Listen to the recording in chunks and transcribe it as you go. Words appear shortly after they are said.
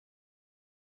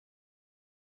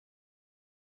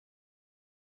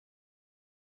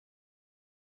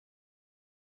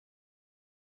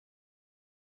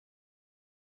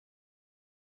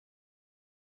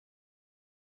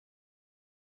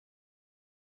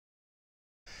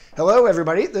Hello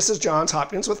everybody, this is Johns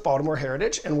Hopkins with Baltimore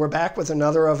Heritage, and we're back with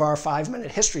another of our 5-Minute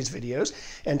Histories videos.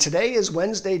 And today is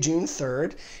Wednesday, June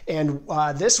 3rd, and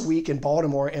this week in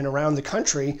Baltimore and around the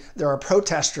country, there are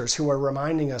protesters who are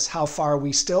reminding us how far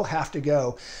we still have to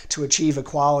go to achieve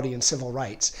equality and civil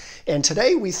rights. And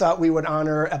today we thought we would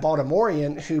honor a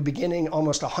Baltimorean who, beginning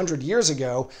almost 100 years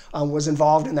ago, was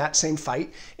involved in that same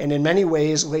fight, and in many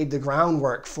ways laid the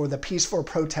groundwork for the peaceful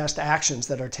protest actions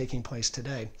that are taking place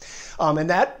today. And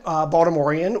that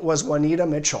Baltimorean was Juanita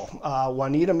Mitchell.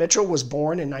 Juanita Mitchell was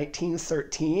born in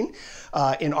 1913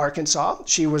 in Arkansas.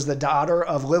 She was the daughter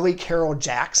of Lily Carroll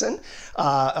Jackson.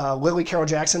 Lily Carroll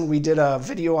Jackson, we did a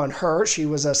video on her. She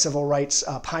was a civil rights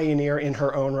pioneer in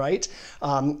her own right.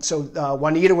 So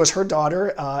Juanita was her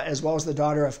daughter, as well as the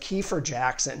daughter of Kiefer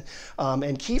Jackson.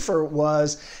 And Kiefer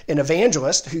was an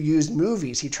evangelist who used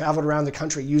movies. He traveled around the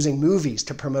country using movies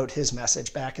to promote his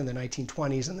message back in the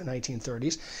 1920s and the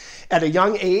 1930s. At a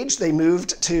young age, they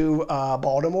moved to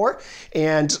Baltimore,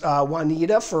 and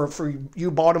Juanita, for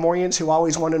you Baltimoreans who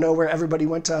always want to know where everybody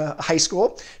went to high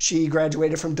school, she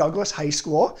graduated from Douglas High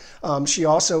School. She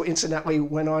also incidentally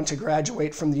went on to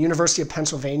graduate from the University of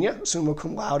Pennsylvania, summa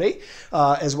cum laude,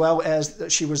 as well as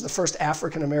she was the first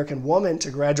African-American woman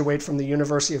to graduate from the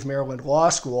University of Maryland Law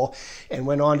School, and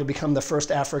went on to become the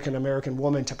first African-American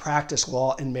woman to practice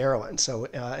law in Maryland. So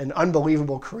an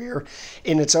unbelievable career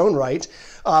in its own right.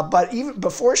 But even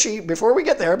before we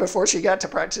get there, before she got to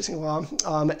practicing law,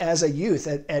 as a youth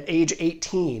at age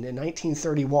 18 in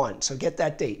 1931, so get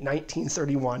that date,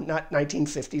 1931, not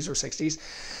 1950s or 60s,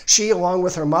 she, along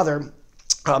with her mother,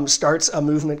 starts a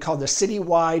movement called the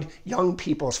Citywide Young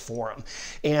People's Forum.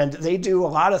 And they do a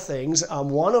lot of things.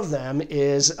 One of them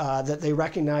is that they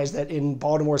recognize that in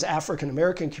Baltimore's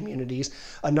African-American communities,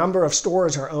 a number of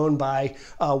stores are owned by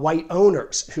white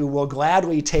owners who will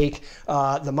gladly take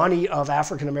the money of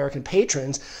African-American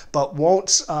patrons, but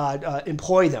won't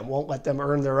employ them, won't let them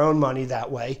earn their own money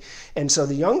that way. And so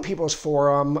the Young People's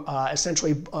Forum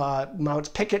essentially mounts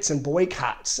pickets and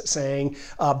boycotts saying,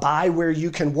 buy where you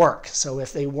can work. So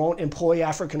if they won't employ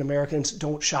African Americans,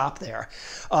 don't shop there.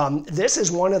 This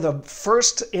is one of the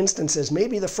first instances,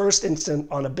 maybe the first instance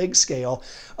on a big scale,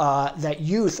 that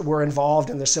youth were involved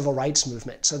in the civil rights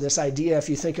movement. So this idea, if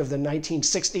you think of the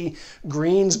 1960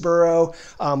 Greensboro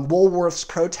Woolworths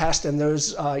protest and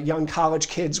those young college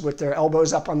kids with their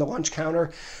elbows up on the lunch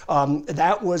counter,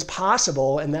 that was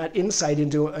possible, and that insight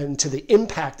into the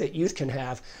impact that youth can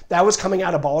have, that was coming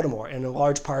out of Baltimore, and in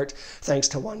large part thanks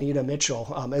to Juanita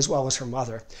Mitchell, as well as her mother.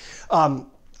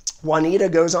 Juanita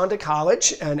goes on to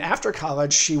college, and after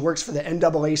college, she works for the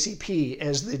NAACP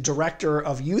as the director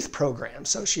of youth programs.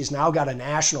 So she's now got a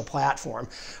national platform,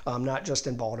 not just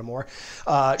in Baltimore.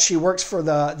 She works for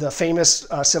the famous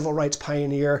civil rights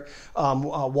pioneer,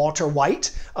 Walter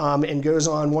White, and goes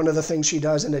on. One of the things she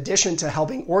does, in addition to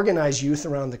helping organize youth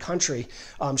around the country,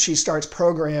 she starts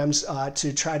programs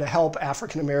to try to help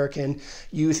African-American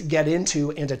youth get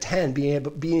into and attend,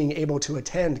 being able to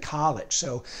attend college.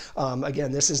 So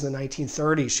again, this is the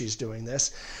 1930s she's doing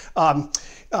this.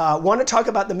 Want to talk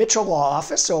about the Mitchell Law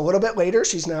Office. So a little bit later,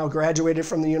 she's now graduated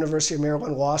from the University of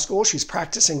Maryland Law School. She's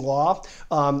practicing law.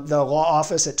 The law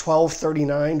office at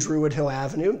 1239 Druid Hill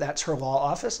Avenue, that's her law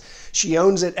office. She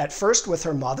owns it at first with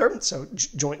her mother, so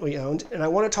jointly owned. And I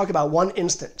want to talk about one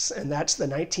instance, and that's the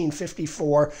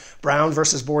 1954 Brown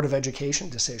versus Board of Education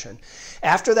decision.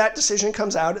 After that decision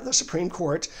comes out at the Supreme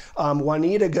Court,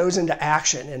 Juanita goes into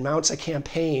action and mounts a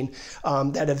campaign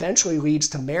that eventually leads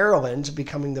to Maryland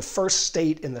becoming the first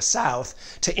state in the South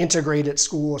to integrate its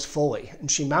schools fully. And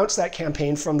she mounts that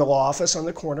campaign from the law office on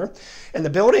the corner. And the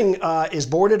building is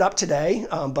boarded up today,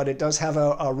 but it does have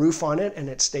a roof on it, and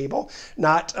it's stable.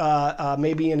 Not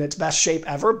maybe in its best shape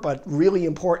ever, but really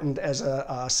important as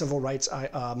a civil rights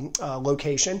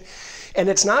location. And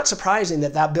it's not surprising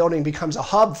that that building becomes a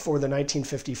hub for the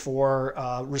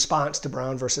 1954 response to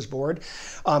Brown versus Board.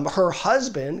 Her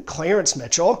husband, Clarence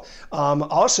Mitchell,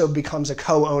 also becomes a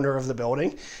co-owner of the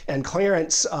building. And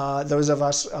Clarence, those of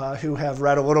us who have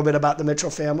read a little bit about the Mitchell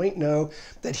family know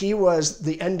that he was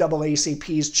the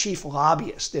NAACP's chief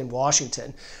lobbyist in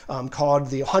Washington, called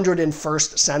the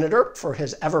 101st Senator for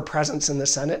his ever-presence in the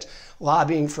Senate,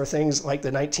 lobbying for things like the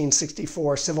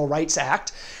 1964 Civil Rights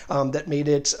Act that made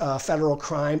it a federal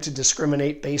crime to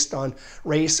discriminate based on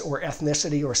race or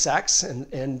ethnicity or sex,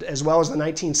 and as well as the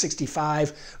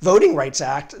 1965 Voting Rights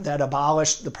Act that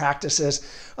abolished the practices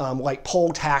like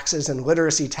poll taxes and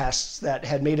literacy tests that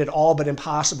had made it all but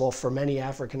impossible for many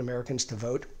African Americans to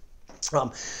vote.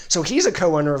 So he's a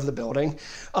co-owner of the building.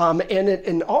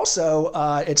 And also,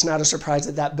 it's not a surprise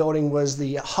that that building was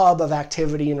the hub of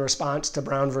activity in response to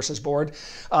Brown versus Board,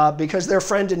 because their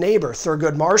friend and neighbor,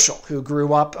 Thurgood Marshall, who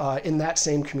grew up in that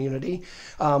same community,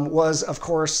 was, of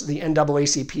course, the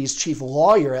NAACP's chief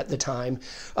lawyer at the time,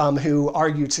 who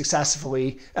argued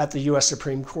successfully at the U.S.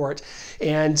 Supreme Court.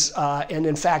 And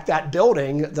in fact, that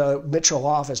building, the Mitchell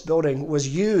Law Office building, was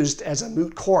used as a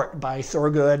moot court by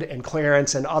Thurgood and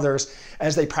Clarence and others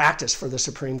as they practiced for the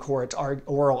Supreme Court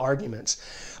oral arguments.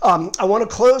 I want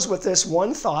to close with this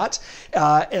one thought,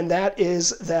 and that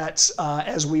is that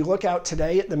as we look out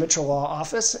today at the Mitchell Law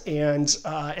Office and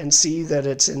see that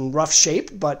it's in rough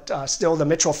shape, but still the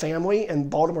Mitchell family and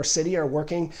Baltimore City are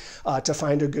working to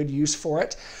find a good use for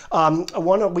it. I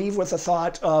want to leave with the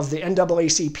thought of the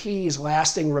NAACP's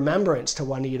lasting remembrance to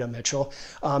Juanita Mitchell.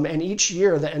 And each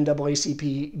year the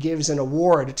NAACP gives an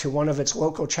award to one of its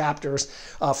local chapters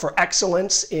for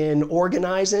excellence in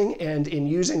organizing and in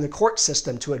using the court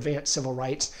system to advance civil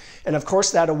rights. And of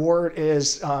course, that award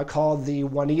is called the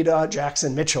Juanita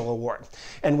Jackson Mitchell Award.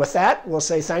 And with that, we'll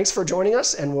say thanks for joining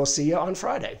us, and we'll see you on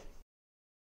Friday.